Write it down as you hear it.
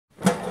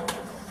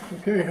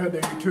Okay, hi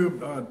there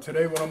YouTube.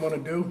 Today what I'm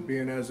going to do,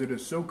 being as it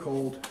is so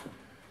cold,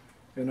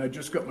 and I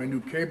just got my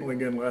new cabling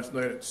in last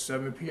night at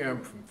 7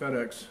 p.m. from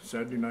FedEx,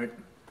 Saturday night.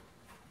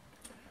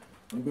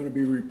 I'm going to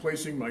be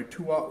replacing my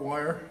 2-aught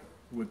wire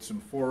with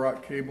some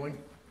 4-aught cabling.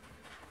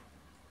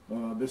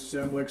 This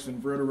Samlex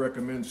Inverter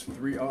recommends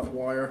 3-aught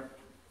wire.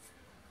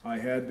 I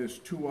had this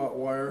 2-aught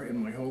wire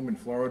in my home in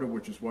Florida,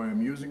 which is why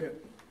I'm using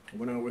it.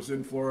 When I was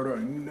in Florida,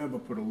 I never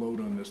put a load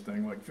on this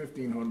thing, like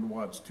 1500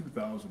 watts,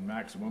 2000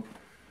 maximum.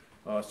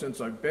 Since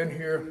I've been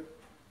here,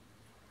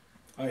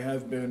 I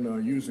have been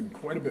using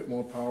quite a bit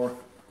more power.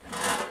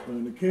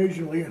 And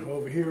occasionally,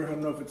 over here, I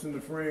don't know if it's in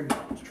the frame,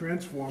 it's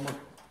transformer.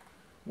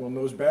 When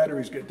those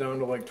batteries get down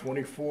to like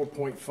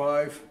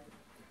 24.5,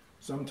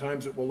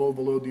 sometimes it will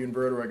overload the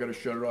inverter. I got to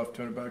shut it off,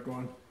 turn it back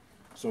on.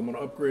 So I'm going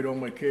to upgrade all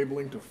my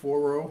cabling to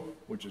 4-row,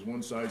 which is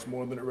one size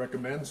more than it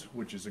recommends,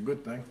 which is a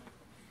good thing.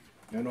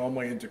 And all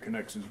my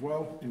interconnects as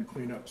well, and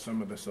clean up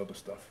some of this other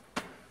stuff.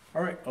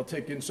 All right, I'll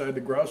take you inside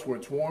the Grouse where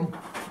it's warm.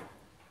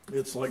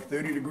 It's like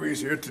 30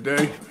 degrees here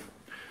today.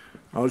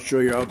 I'll show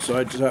you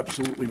outside. It's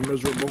absolutely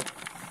miserable.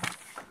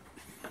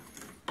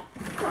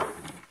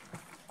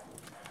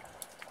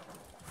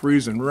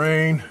 Freezing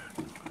rain.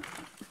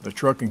 The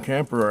truck and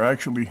camper are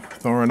actually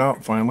thawing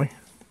out finally.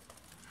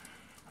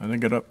 I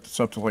think it's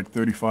up to like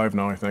 35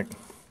 now, I think.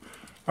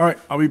 All right,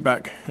 I'll be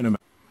back in a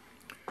minute.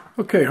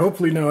 Okay,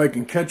 hopefully now I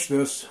can catch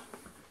this.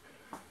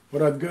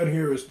 What I've got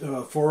here is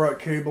 4-aught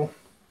cable.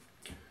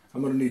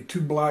 I'm going to need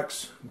 2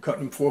 blocks. I'm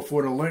cutting them 4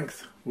 foot of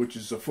length, which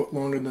is a foot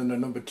longer than the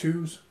number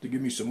 2s, to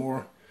give me some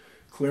more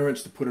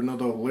clearance to put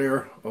another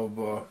layer of,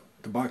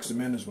 to box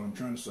them in is what I'm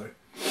trying to say.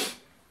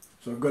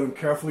 So I've got them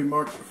carefully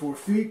marked for 4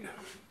 feet.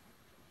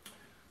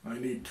 I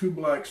need 2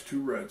 blacks,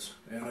 2 reds.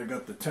 And I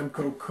got the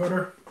Temco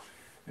cutter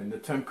and the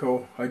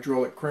Temco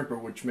hydraulic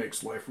crimper, which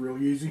makes life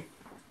real easy.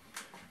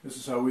 This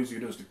is how easy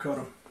it is to cut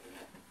them.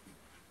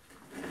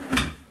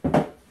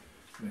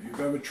 If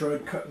you've ever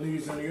tried cutting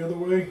these any other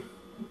way,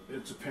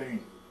 it's a pain.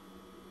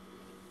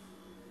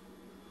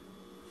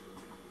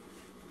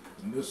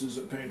 And this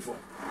isn't painful.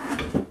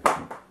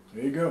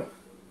 There you go.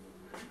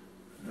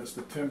 That's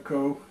the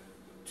Temco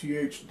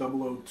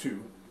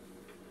TH002.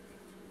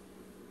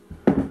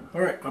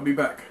 Alright, I'll be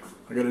back.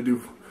 I gotta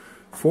do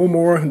 4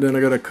 more, and then I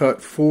gotta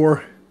cut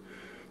 4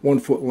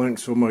 1-foot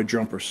lengths for my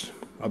jumpers.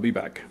 I'll be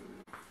back.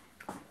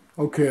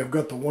 Okay, I've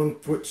got the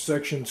 1-foot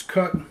sections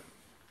cut.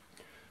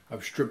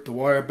 I've stripped the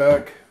wire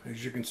back.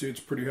 As you can see, it's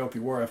pretty healthy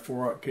wire.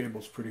 4-aught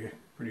cable's pretty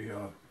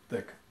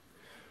thick.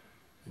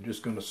 I'm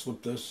just going to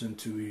slip this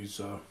into these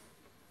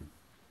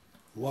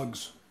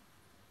lugs.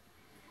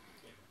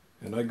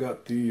 And I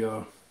got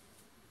the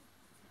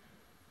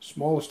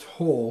smallest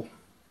hole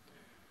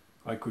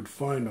I could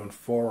find on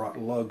 4-aught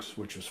lugs,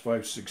 which is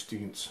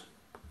 5/16.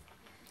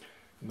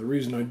 And the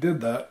reason I did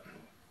that,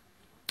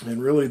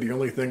 and really the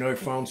only thing I've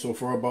found so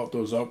far about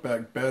those Out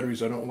Back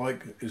batteries I don't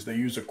like, is they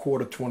use a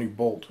 1/4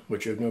 bolt,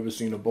 which I've never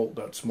seen a bolt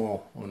that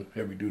small on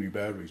heavy duty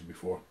batteries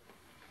before.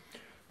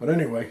 But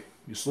anyway,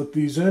 you slip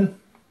these in,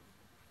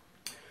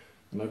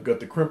 and I've got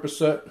the crimper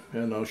set,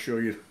 and I'll show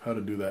you how to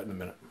do that in a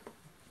minute.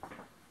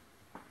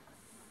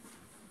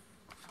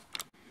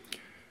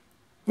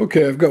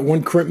 Okay, I've got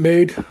 1 crimp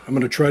made. I'm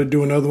going to try to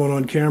do another one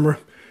on camera.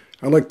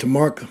 I like to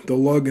mark the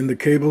lug and the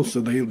cable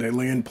so they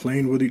land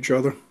plane with each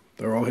other.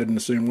 They're all heading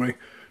the same way.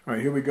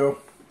 Alright, here we go.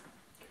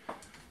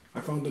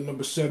 I found the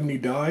number 70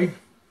 die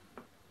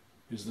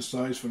is the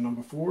size for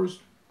number 4s.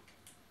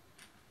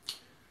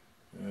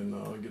 And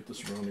I'll get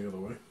this around the other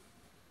way.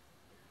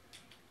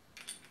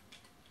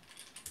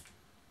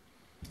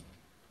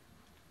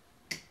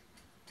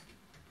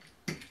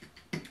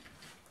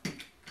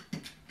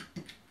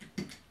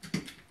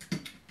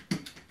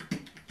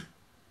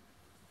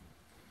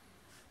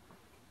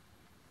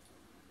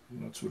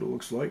 And that's what it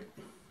looks like.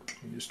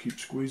 You just keep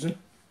squeezing.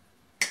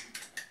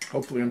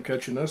 Hopefully I'm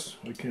catching this.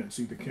 I can't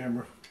see the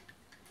camera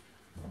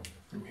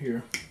from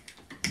here.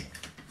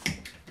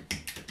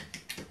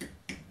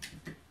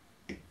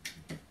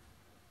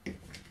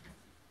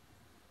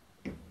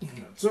 And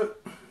that's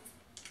it.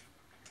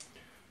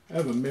 I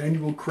have a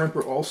manual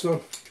crimper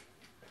also,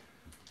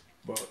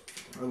 but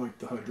I like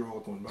the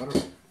hydraulic one better.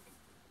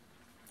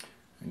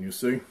 And you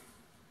see,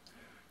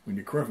 when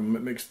you crimp them,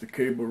 it makes the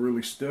cable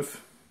really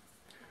stiff,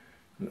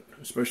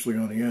 especially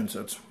on the ends.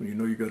 That's when you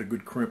know you got a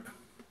good crimp.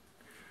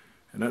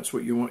 And that's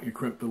what you want your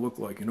crimp to look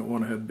like. You don't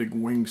want to have big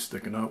wings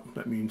sticking out.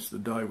 That means the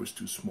die was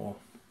too small.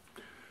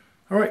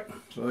 Alright,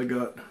 so I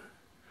got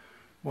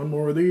 1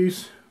 more of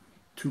these,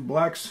 2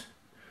 blacks,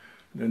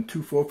 and then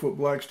 2 4-foot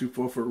blacks, 2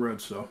 4-foot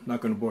reds. So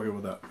not going to bore you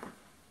with that.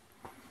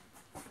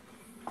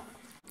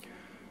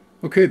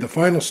 Okay, the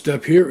final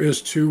step here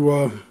is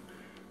to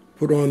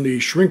put on the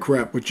shrink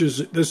wrap, which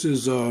is, this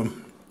is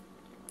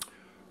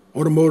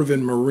automotive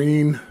and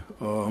marine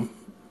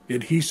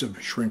adhesive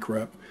shrink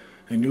wrap.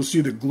 And you'll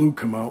see the glue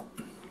come out.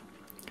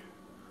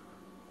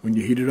 When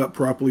you heat it up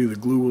properly, the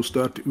glue will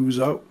start to ooze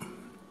out.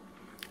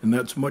 And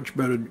that's much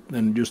better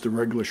than just a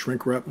regular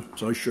shrink wrap.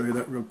 So I'll show you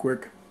that real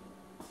quick.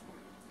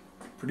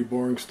 Pretty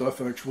boring stuff,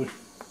 actually.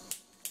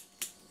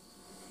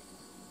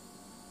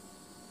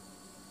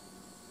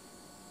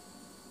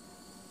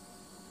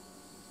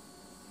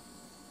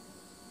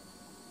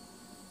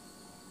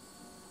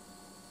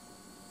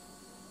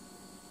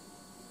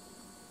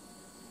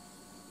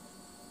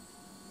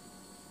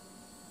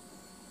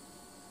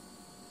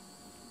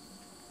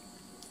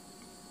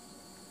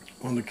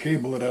 on the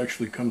cable it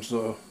actually comes,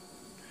 the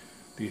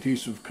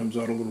adhesive comes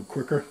out a little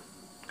quicker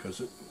because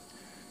it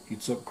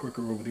heats up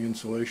quicker over the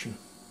insulation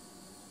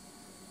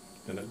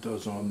than it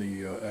does on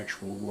the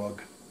actual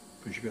lug,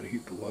 because you got to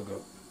heat the lug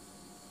up.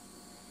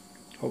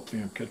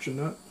 Hopefully I'm catching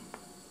that.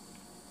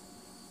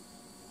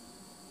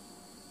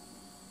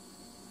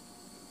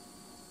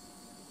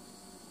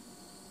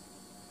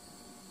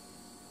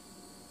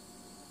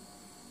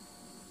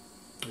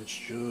 It's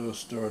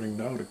just starting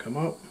now to come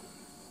out.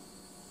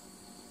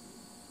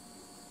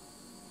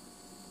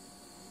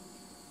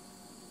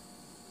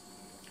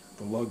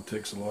 The lug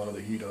takes a lot of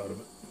the heat out of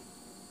it.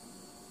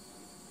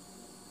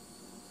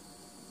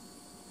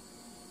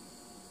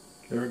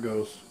 There it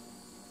goes.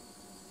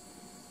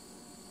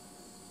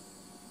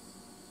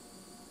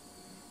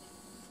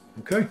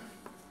 Okay.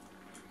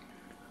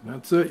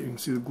 That's it. You can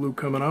see the glue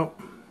coming out.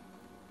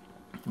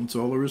 That's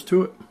all there is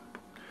to it.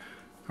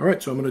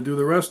 Alright, so I'm going to do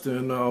the rest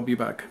and I'll be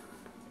back.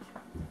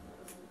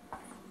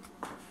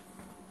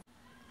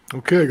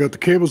 Okay, I got the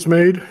cables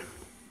made.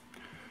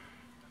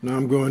 Now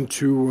I'm going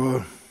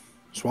to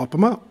swap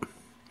them out.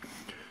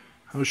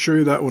 I'll show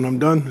you that when I'm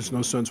done. There's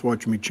no sense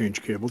watching me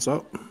change cables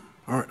out.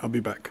 Alright, I'll be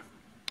back.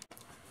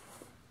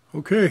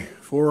 Okay,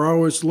 4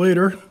 hours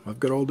later, I've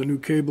got all the new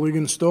cabling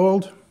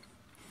installed.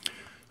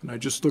 And I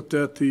just looked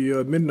at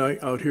the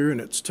midnight out here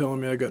and it's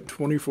telling me I got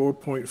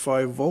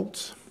 24.5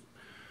 volts.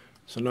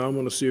 So now I'm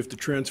going to see if the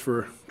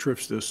transfer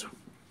trips this.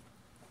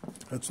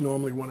 That's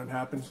normally when it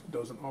happens. It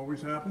doesn't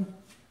always happen.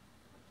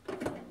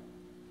 And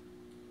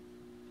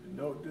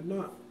no, it did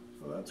not.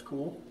 So that's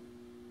cool.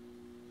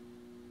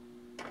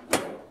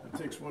 It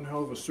takes one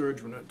hell of a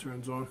surge when that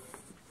turns on.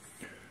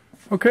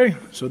 Okay,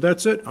 so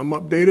that's it. I'm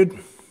updated.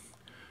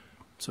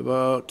 It's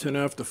about 10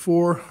 after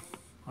 4.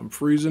 I'm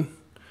freezing.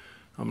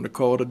 I'm going to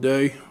call it a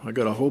day. I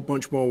got a whole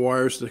bunch more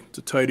wires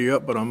to tidy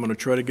up, but I'm going to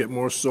try to get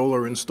more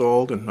solar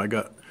installed, and I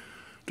got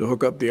to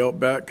hook up the Out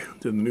Back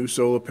to the new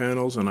solar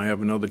panels, and I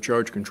have another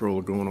charge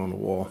controller going on the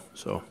wall.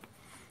 So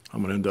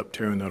I'm going to end up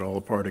tearing that all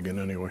apart again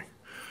anyway.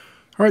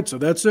 Alright, so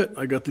that's it.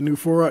 I got the new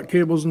 4-aught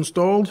cables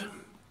installed,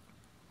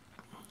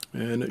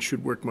 and it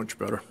should work much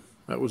better.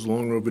 That was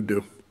long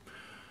overdue.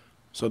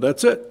 So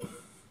that's it.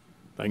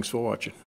 Thanks for watching.